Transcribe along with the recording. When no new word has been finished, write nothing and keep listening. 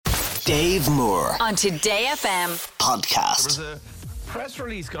Dave Moore on Today FM podcast. There was a press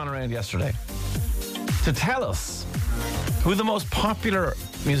release gone around yesterday to tell us who the most popular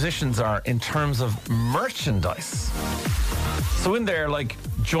musicians are in terms of merchandise. So in there, like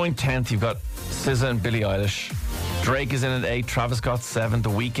joint 10th, you've got SZA and Billie Eilish. Drake is in at 8, Travis Scott 7, The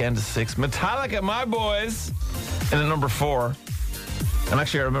Weeknd is 6, Metallica, my boys, in at number 4. And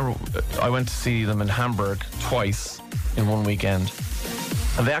actually, I remember I went to see them in Hamburg twice in one weekend.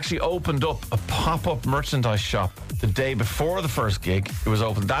 And they actually opened up a pop-up merchandise shop the day before the first gig. It was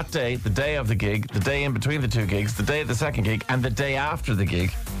open that day, the day of the gig, the day in between the two gigs, the day of the second gig, and the day after the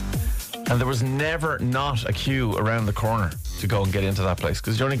gig. And there was never not a queue around the corner to go and get into that place,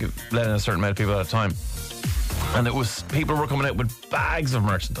 because you only let in a certain amount of people at a time. And it was, people were coming out with bags of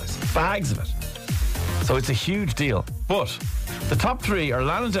merchandise, bags of it. So it's a huge deal. But the top 3 are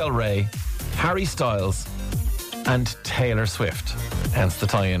Lana Del Rey, Harry Styles, and Taylor Swift. Hence the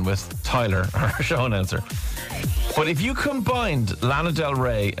tie-in with Tyler, our show announcer. But if you combined Lana Del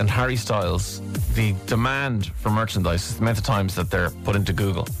Rey and Harry Styles, the demand for merchandise, the amount of times that they're put into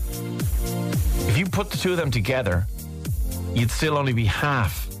Google, if you put the two of them together, you'd still only be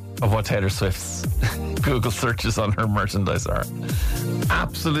half of what Taylor Swift's Google searches on her merchandise are.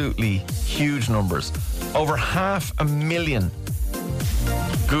 Absolutely huge numbers. Over 500,000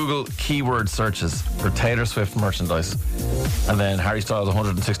 Google keyword searches for Taylor Swift merchandise. And then Harry Styles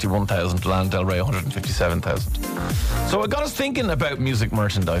 161,000, Lana Del Rey 157,000. So it got us thinking about music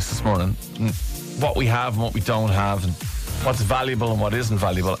merchandise this morning. What we have and what we don't have, and what's valuable and what isn't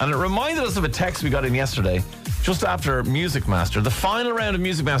valuable. And it reminded us of a text we got in yesterday, just after Music Master. The final round of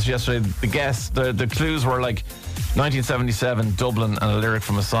Music Master yesterday, the clues were like 1977, Dublin, and a lyric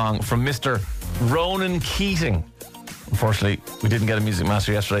from a song from Mr. Ronan Keating. Unfortunately, we didn't get a Music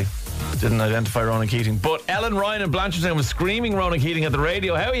Master yesterday. Didn't identify Ronan Keating. But Ellen Ryan in Blanchardstown was screaming Ronan Keating at the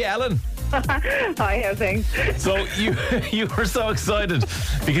radio. How are you, Ellen? Hi, how things? So you were so excited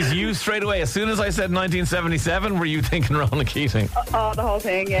because you straight away, as soon as I said 1977, were you thinking Ronan Keating? Oh, the whole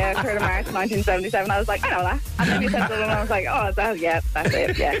thing, yeah. 3rd of March 1977. I was like, I know that. And then you said Dublin, and I was like, oh, that's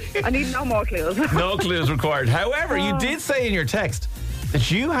it, yeah. I need no more clues. No clues required. However, you did say in your text that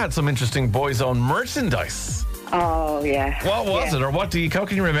you had some interesting Boys Own merchandise. Oh, yeah. What was it, or how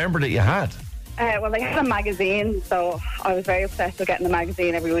can you remember that you had? Well, they had a magazine, so I was very obsessed with getting the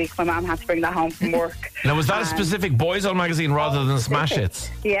magazine every week. My mum had to bring that home from work. Now, was that a specific Boys Own magazine rather than Smash Hits?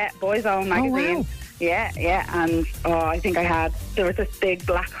 Yeah, Boys Own magazine. Oh, wow. Yeah, and I think there was this big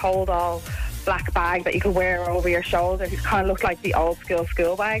black hold-all black bag that you could wear over your shoulder. It kind of looked like the old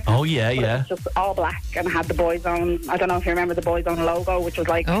school bag. Oh, yeah. It was just all black, and it had the Boys Own, I don't know if you remember the Boys Own logo, which was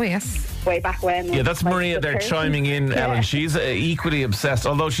like... Oh, yes. Way back when. Yeah, that's like Maria there chiming in, yeah. Ellen. She's equally obsessed,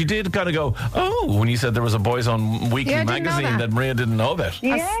 although she did kind of go, oh, when you said there was a Boys Own weekly magazine that Maria didn't know about.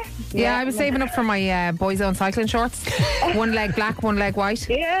 Yeah, I was saving up for my Boys Own cycling shorts. One leg black, one leg white.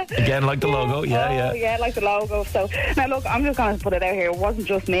 Yeah. Again, like the logo. Yeah, like the logo. So, now look, I'm just going to put it out here. It wasn't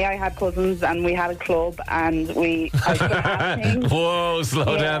just me. I had cousins, and we had a club, and I still have things. Whoa,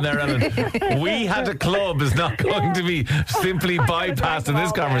 slow down there, Ellen. We had a club is not going to be simply bypassed in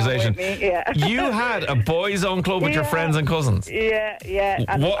this conversation. Yeah. You had a Boys Own club with your friends and cousins. Yeah.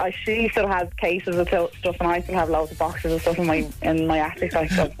 And she still has cases of stuff, and I still have loads of boxes of stuff in my attic.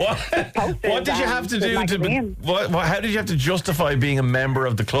 What did you have to do how did you have to justify being a member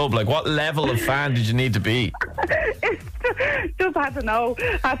of the club? Like, what level of fan did you need to be? Just had to know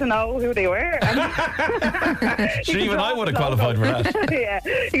who they were. Even I would have qualified for that. Yeah,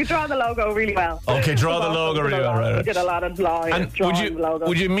 you can draw the logo really well. Okay, draw the logo really well. Right. We did a lot of drawing. And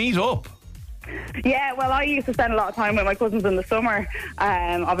would you meet up? Yeah, well, I used to spend a lot of time with my cousins in the summer.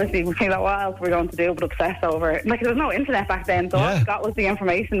 Obviously, we came out what else we're going to do, but obsess over. Like, there was no internet back then, so all I got was the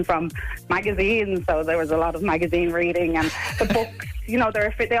information from magazines. So there was a lot of magazine reading, and the books. You know,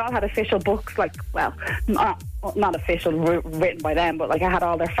 they all had official books, like, well, not official written by them, but like I had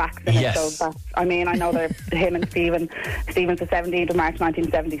all their facts in it. So that, I mean, I know they're him and Stephen's the 17th of March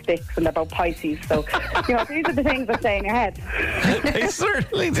 1976, and they're both Pisces. So, you know, these are the things that stay in your head. They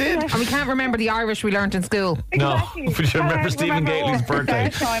certainly did. And we can't remember the Irish we learnt in school. Exactly. No, but you remember Stephen Gately's birthday.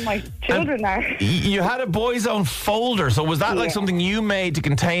 Time my children are. You had a Boys Own folder, so was that like something you made to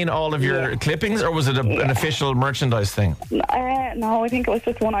contain all of your clippings, or was it an official merchandise thing? No, I think it was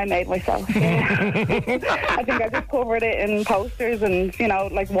just one I made myself. Yeah. I think I just covered it in posters and, you know,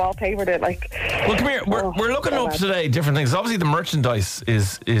 like wallpapered it. Like, well, come here. We're looking up today different things. Obviously, the merchandise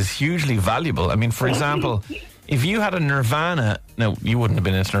is hugely valuable. I mean, for example, if you had a Nirvana, no, you wouldn't have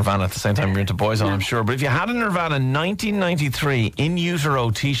been into Nirvana at the same time you were into Boyzone, I'm sure, but if you had a Nirvana 1993 In Utero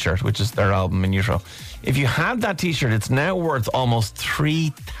t-shirt, which is their album In Utero, if you had that t-shirt, it's now worth almost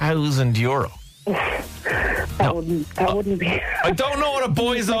 €3,000. That wouldn't be. I don't know what a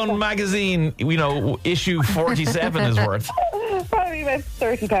Boyzone magazine, issue 47 is worth. Probably about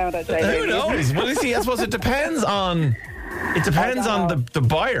 £30, I'd say. Who knows? Well, you see, I suppose it depends on the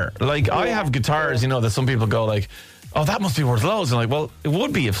buyer. Like, I have guitars, that some people go like, oh, that must be worth loads. And like, well, it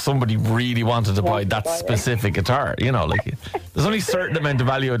would be if somebody really wanted to buy that specific guitar. Like, there's only a certain amount of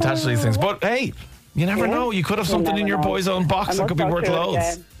value attached to these things. But hey, you never know. You could have something in your Boyzone box that could be worth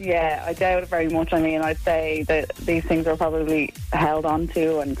loads. Yeah, I doubt it very much. I mean, I'd say that these things are probably held on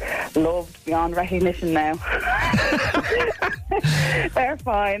to and loved beyond recognition now. They're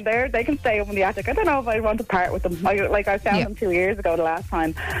fine. They can stay up in the attic. I don't know if I'd want to part with them. I found them 2 years ago the last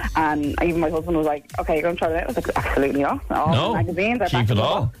time, and even my husband was like, okay, you're going to try it out? I was like, absolutely not. All magazines, keep it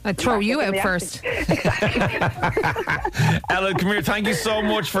all. I'd throw you out first. Ellen, come here. Thank you so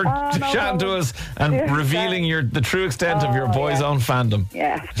much for chatting to us and revealing the true extent of your Boyzone fandom.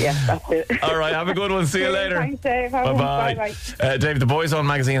 Yeah, that's it. All right, have a good one. See you later. Thanks, Dave. Bye-bye. Dave, the Boyzone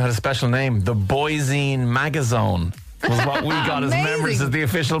magazine had a special name. The Boyzine Magazone was what we got as members of the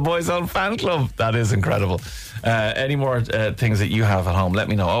official Boyzone fan club. That is incredible. Any more things that you have at home, let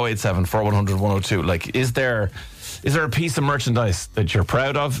me know. 087 4100 102. Like, is there a piece of merchandise that you're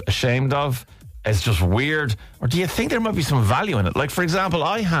proud of, ashamed of, it's just weird, or do you think there might be some value in it? Like, for example,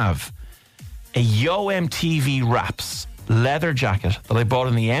 I have a Yo MTV Raps leather jacket that I bought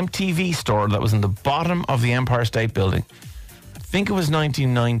in the MTV store that was in the bottom of the Empire State Building. I think it was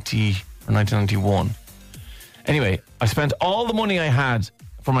 1990 or 1991. Anyway, I spent all the money I had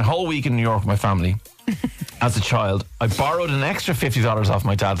for my whole week in New York with my family as a child. I borrowed an extra $50 off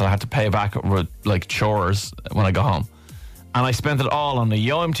my dad that I had to pay back with like chores when I got home. And I spent it all on the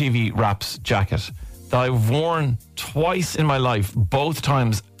Yo MTV Raps jacket that I've worn twice in my life, both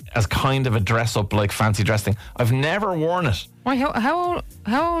times as kind of a dress up, like fancy dress thing. I've never worn it. Why? How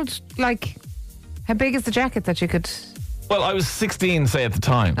old? Like, how big is the jacket that you could? Well, I was 16, say, at the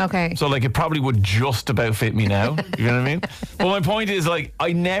time. Okay. So, like, it probably would just about fit me now. You know what I mean? But my point is, like,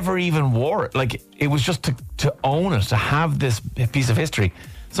 I never even wore it. Like, it was just to own it, to have this piece of history.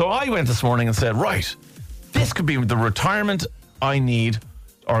 So I went this morning and said, right, this could be the retirement I need,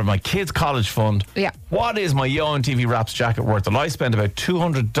 or my kids' college fund. Yeah. What is my Yo MTV Raps jacket worth that I spent about $200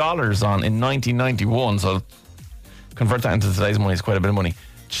 on in 1991? So convert that into today's money, it's quite a bit of money.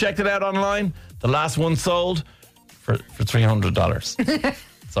 Checked it out online. The last one sold for $300.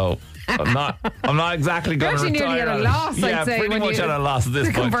 So I'm not exactly going to retire. You're actually nearly at a loss, I'd say. Pretty much at a loss at this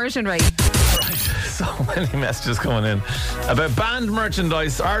point. The conversion rate. Right. So many messages coming in about band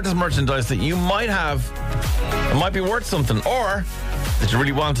merchandise, artist merchandise that you might have that might be worth something, or that you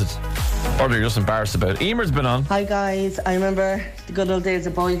really wanted, or you're just embarrassed about. Emer's been on. Hi guys, I remember the good old days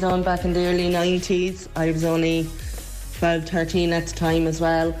of Boyzone back in the early 90s. I was only 12, 13 at the time as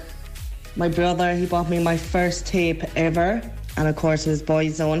well. My brother, he bought me my first tape ever, and of course it was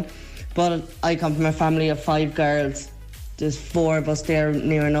Boyzone. But I come from a family of 5 girls. There's 4 of us there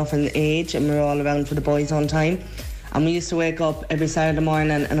near enough in age, and we were all around for the Boyzone time. And we used to wake up every Saturday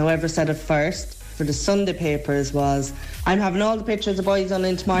morning, and whoever said it first for the Sunday papers was, I'm having all the pictures of Boyzone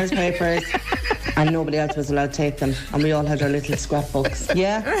in tomorrow's papers. And nobody else was allowed to take them, and we all had our little scrapbooks.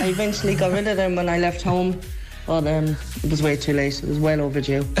 Yeah, I eventually got rid of them when I left home, but it was way too late. It was well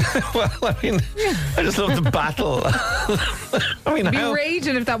overdue. Well, I mean, I just love the battle. I mean, I'd be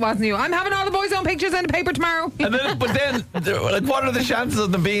raging if that wasn't you. I'm having all the Boyzone pictures in the paper tomorrow. But then, like, what are the chances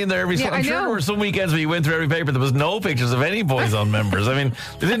of them being there every? I'm sure there were some weekends where you went through every paper. There was no pictures of any Boyzone members. I mean,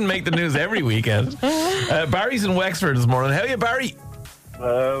 they didn't make the news every weekend. Barry's in Wexford this morning. How are you, Barry?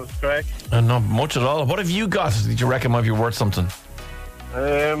 It's correct. Not much at all. What have you got that you reckon might be worth something?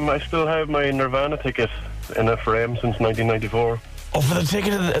 I still have my Nirvana ticket in a frame since 1994. Oh, for the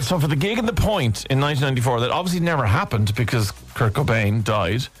ticket, so for the gig in the Point in 1994, that obviously never happened because Kurt Cobain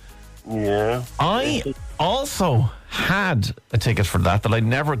died. Yeah. I also had a ticket for that I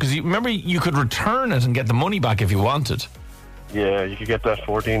never, because you remember you could return it and get the money back if you wanted. Yeah, you could get that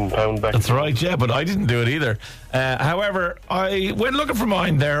 £14 back. That's right, yeah, but I didn't do it either. However, I went looking for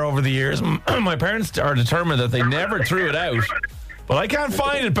mine there over the years. My parents are determined that they never threw it out. But I can't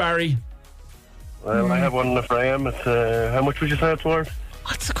find it, Barry. Well, I have one in the frame. It's how much would you say it's worth?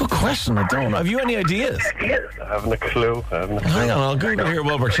 That's a good question. I don't. Have you any ideas? I haven't a clue. Hang on, I'll Google here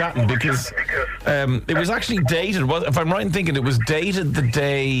while we're chatting, because it was actually dated. If I'm right in thinking, it was dated the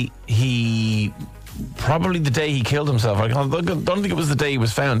day he probably the day he killed himself. I don't think it was the day he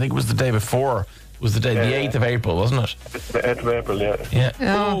was found. I think it was the day before. It was the day, the 8th of April, wasn't it? It's the 8th of April, yeah. Yeah.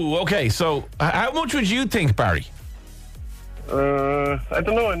 Oh. Oh, okay. So, how much would you think, Barry? I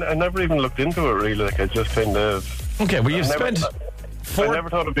don't know. I never even looked into it, really. Like, I just kind of... Okay, well, you've spent... I never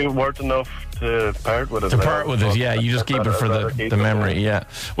thought it'd be worth enough to part with it. To part with it, yeah. You just keep it for the memory, yeah.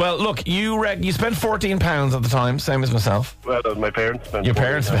 Well, look, you spent £14 at the time, same as myself. Well, my parents spent. Your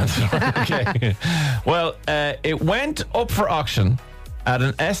parents spent it. Okay. Well, it went up for auction at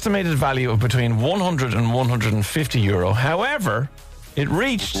an estimated value of between 100 and 150 euro. However, it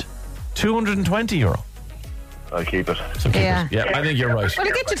reached 220 euro. I'll keep it. So keep it. Yeah, I think you're right. Well,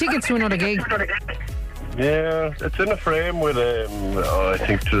 I get your tickets to another gig. Yeah, it's in a frame with, I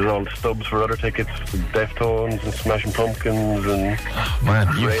think there's all the stubs for other tickets, Deftones and Smashing Pumpkins and... Man,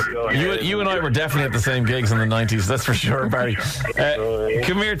 you and I were definitely at the same gigs in the 90s, that's for sure, Barry.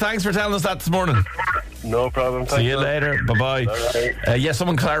 Come here, thanks for telling us that this morning. No problem. See you later. Bye-bye. Yeah,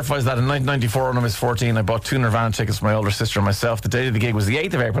 someone clarifies that in 1994 when I was 14, I bought 2 Nirvana tickets for my older sister and myself. The date of the gig was the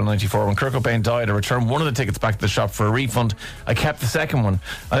 8th of April 94. When Kurt Cobain died, I returned one of the tickets back to the shop for a refund. I kept the second one.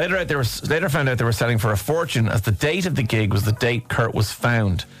 I later found out they were selling for a fortune, as the date of the gig was the date Kurt was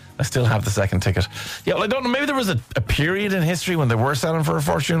found. I still have the second ticket. Yeah, well, I don't know. Maybe there was a period in history when they were selling for a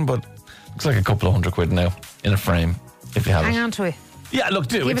fortune, but looks like a couple of £100 now in a frame, if you have it. Hang on to it. Yeah, look,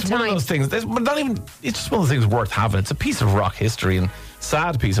 Give it's it one time. of those things. It's just one of those things worth having. It's a piece of rock history, and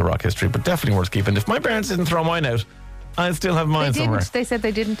sad piece of rock history, but definitely worth keeping. If my parents didn't throw mine out, I'd still have mine They somewhere. didn't. They said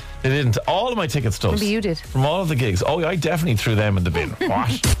they didn't. They didn't. All of my ticket stubs. Maybe you did. From all of the gigs. Oh, I definitely threw them in the bin.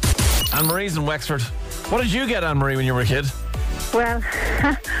 What? Anne-Marie's in Wexford. What did you get, Anne-Marie, when you were a kid? Well,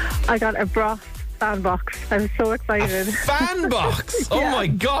 I got a Bros fan box. I was so excited. Fan box? Oh my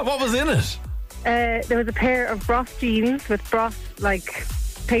God, what was in it? There was a pair of Bros jeans with Bros, like,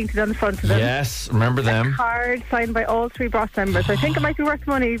 painted on the front of them. Yes, remember them. A card signed by all 3 Bros members. I think it might be worth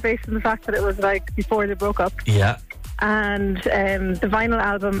money based on the fact that it was, like, before they broke up. Yeah. And the vinyl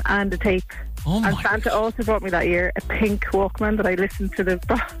album and the tape. Oh and my Santa also brought me that year a pink Walkman that I listened to the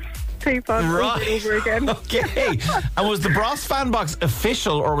Bros tape on over and over again. Okay. And was the Bros fan box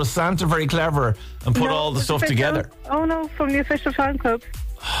official, or was Santa very clever and put all the stuff together? Oh no, from the official fan club.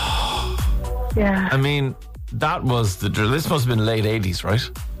 Yeah. I mean, that was this must have been late 80s, right?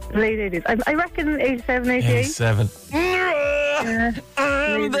 Late 80s. I reckon 87, 88. 87.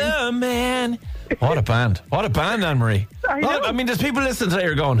 I'm the man. What a band. What a band, Anne-Marie. I know. I mean, there's people listening today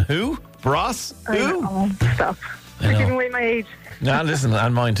who are going, who? Bros? Who? Oh, stop. I You're know. giving away my age. Nah, listen,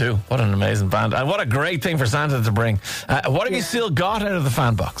 and mine too. What an amazing band. And what a great thing for Santa to bring. What have you still got out of the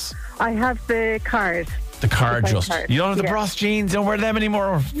fan box? I have the card. The card, The just. card. You don't have the Yeah. Bros jeans? You don't wear them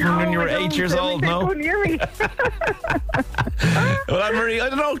anymore when you were I 8 don't. years old, no? Don't near me. Well, Anne-Marie, I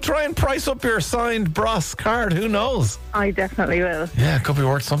don't know. Try and price up your signed Bros card. Who knows? I definitely will. Yeah, it could be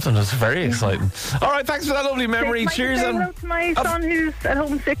worth something. That's very exciting. All right, thanks for that lovely memory. Thanks, Cheers. Say hello And to my son who's at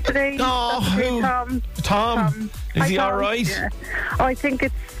home sick today. Oh, That's okay, who? Tom. Tom. Is Hi, he Tom. all right? Yeah. Oh, I think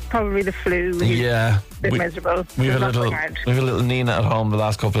it's probably the flu. He's Yeah. a bit miserable. We've It's a not little, so hard. we've a little Nina at home the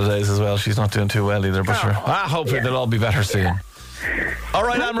last couple of days as well. She's not doing too well either, but sure. Hopefully they'll all be better soon. All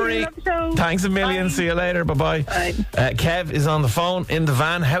right, Anne-Marie. Love the show. Thanks a million. Bye. See you later. Bye-bye. Bye. Kev is on the phone in the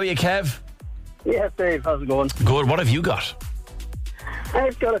van. How are you, Kev? Yes, Dave, how's it going? Good. What have you got?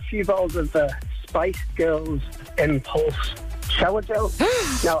 I've got a few bottles of Spice Girls Impulse shower gel.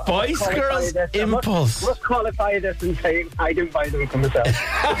 Now, Spice Girls Impulse. Let's qualify this and say I didn't buy them for myself.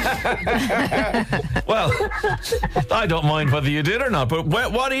 Well, I don't mind whether you did or not, but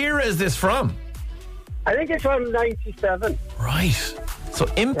what era is this from? I think it's from 97. Right. So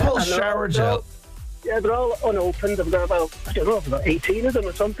Impulse Yeah, shower they're all- gel. Yeah, they're all unopened. I've got about, I don't know, about 18 of them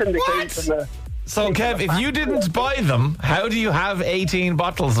or something. They came What? from the... So, Kev, if you didn't buy them, how do you have 18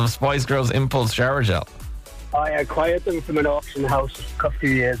 bottles of Spice Girls Impulse shower gel? I acquired them from an auction house a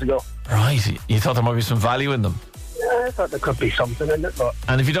few years ago. Right. You thought there might be some value in them. Yeah, I thought there could be something in it, but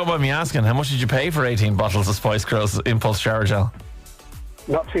And if you don't mind me asking, how much did you pay for 18 bottles of Spice Girls Impulse shower gel?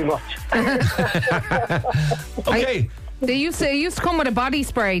 not too much. Okay. They used to come with a body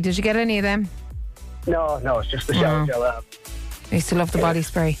spray. Did you get any of them? No, it's just the shower gel. I used to love the body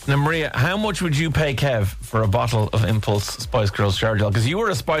spray. Now, Maria, how much would you pay Kev for a bottle of Impulse Spice Girls shower gel? Because you were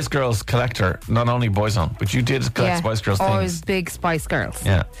a Spice Girls collector, not only Boyzone, but you did collect Spice Girls things. Always big Spice Girls.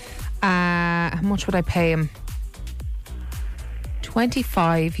 Yeah. How much would I pay him?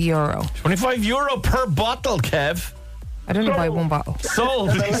 €25. €25 per bottle, Kev. I'd only buy one bottle.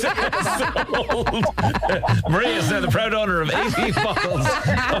 Sold. He said sold. Maria is now the proud owner of 18 bottles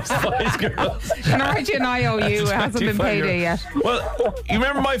of Spice Girls. Can I write you an IOU? It hasn't been paid yet. Well, you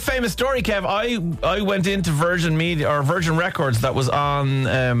remember my famous story, Kev? I went into Virgin Media or Virgin Records that was on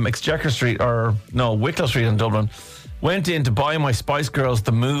Exchequer Street Wicklow Street in Dublin. Went in to buy my Spice Girls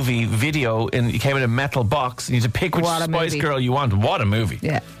the movie video, and it came in a metal box. And you had to pick which Spice Girl you wanted. What a movie!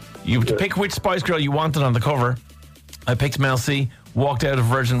 Yeah, you had to pick which Spice Girl you wanted on the cover. I picked Mel C. Walked out of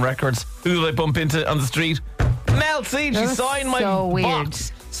Virgin Records. Who did I bump into on the street? Mel C. She signed my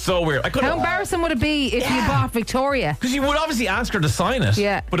box. So weird. How embarrassing would it be if you bought Victoria? Because you would obviously ask her to sign it.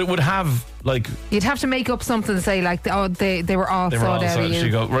 Yeah. But it would have, like... You'd have to make up something to say, like, they were all sold out of you. She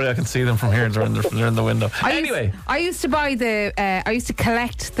go, right, I can see them from here. They're in the window. I used to buy I used to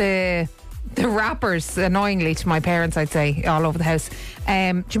collect the wrappers, annoyingly to my parents, I'd say, all over the house. Do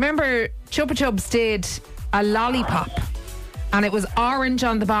you remember Chupa Chups did a lollipop? And it was orange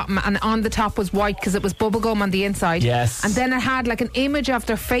on the bottom and on the top was white because it was bubblegum on the inside. Yes. And then it had like an image of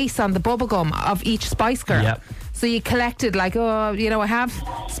their face on the bubblegum of each Spice Girl. Yep. So you collected like, I have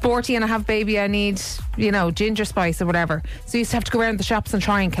Sporty and I have Baby, I need, Ginger Spice or whatever. So you used to have to go around the shops and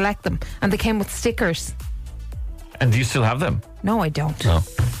try and collect them. And they came with stickers. And do you still have them? No, I don't. No.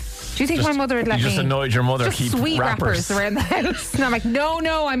 Do you think my mother would let me? You just annoyed your mother. Just keep sweet wrappers around the house. And I'm like,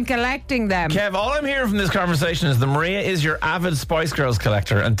 no, I'm collecting them. Kev, all I'm hearing from this conversation is that Maria is your avid Spice Girls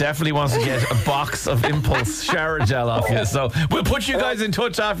collector and definitely wants to get a box of Impulse shower gel off you. So we'll put you guys in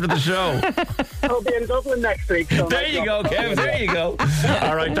touch after the show. I'll be in Dublin next week. So there you go, Kev. There you go.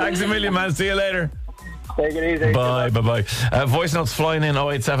 All right, thanks a million, man. See you later. Take it easy. Bye. Voice notes flying in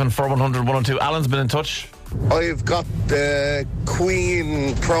 087 4100 102. Alan's been in touch. I've got the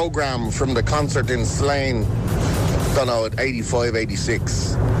Queen programme from the concert in Slane. Don't know, at 85,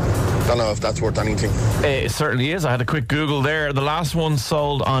 86. Don't know if that's worth anything. It certainly is. I had a quick Google there. The last one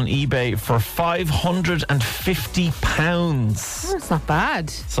sold on eBay for £550. That's not bad.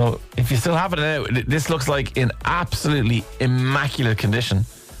 So if you still have it now, this looks like in absolutely immaculate condition.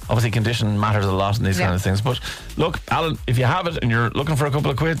 Obviously, condition matters a lot in these kind of things. But look, Alan, if you have it and you're looking for a couple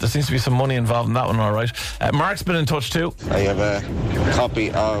of quid, there seems to be some money involved in that one, all right. Mark's been in touch too. I have a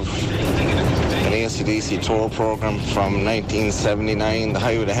copy of an AC/DC tour program from 1979, the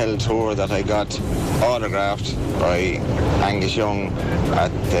Highway to Hell tour that I got autographed by Angus Young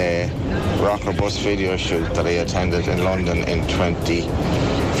at the Rocker Bus video shoot that I attended in London in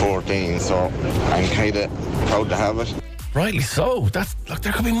 2014. So I'm kind of proud to have it. Rightly so. Look,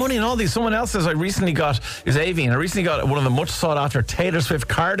 there could be money in all these. Someone else says I recently got one of the much sought after Taylor Swift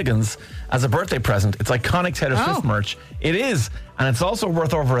cardigans as a birthday present. It's iconic Taylor Swift merch. It is, and it's also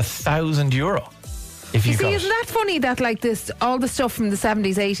worth over €1,000 if you got it. Isn't that funny that like this, all the stuff from the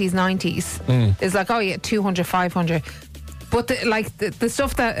 70s, 80s, 90s is like 200, 500. But the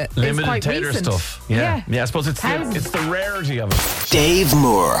stuff that limited is quite Taylor recent stuff. Yeah. I suppose it's the rarity of it. Dave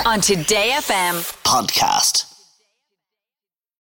Moore on Today FM podcast.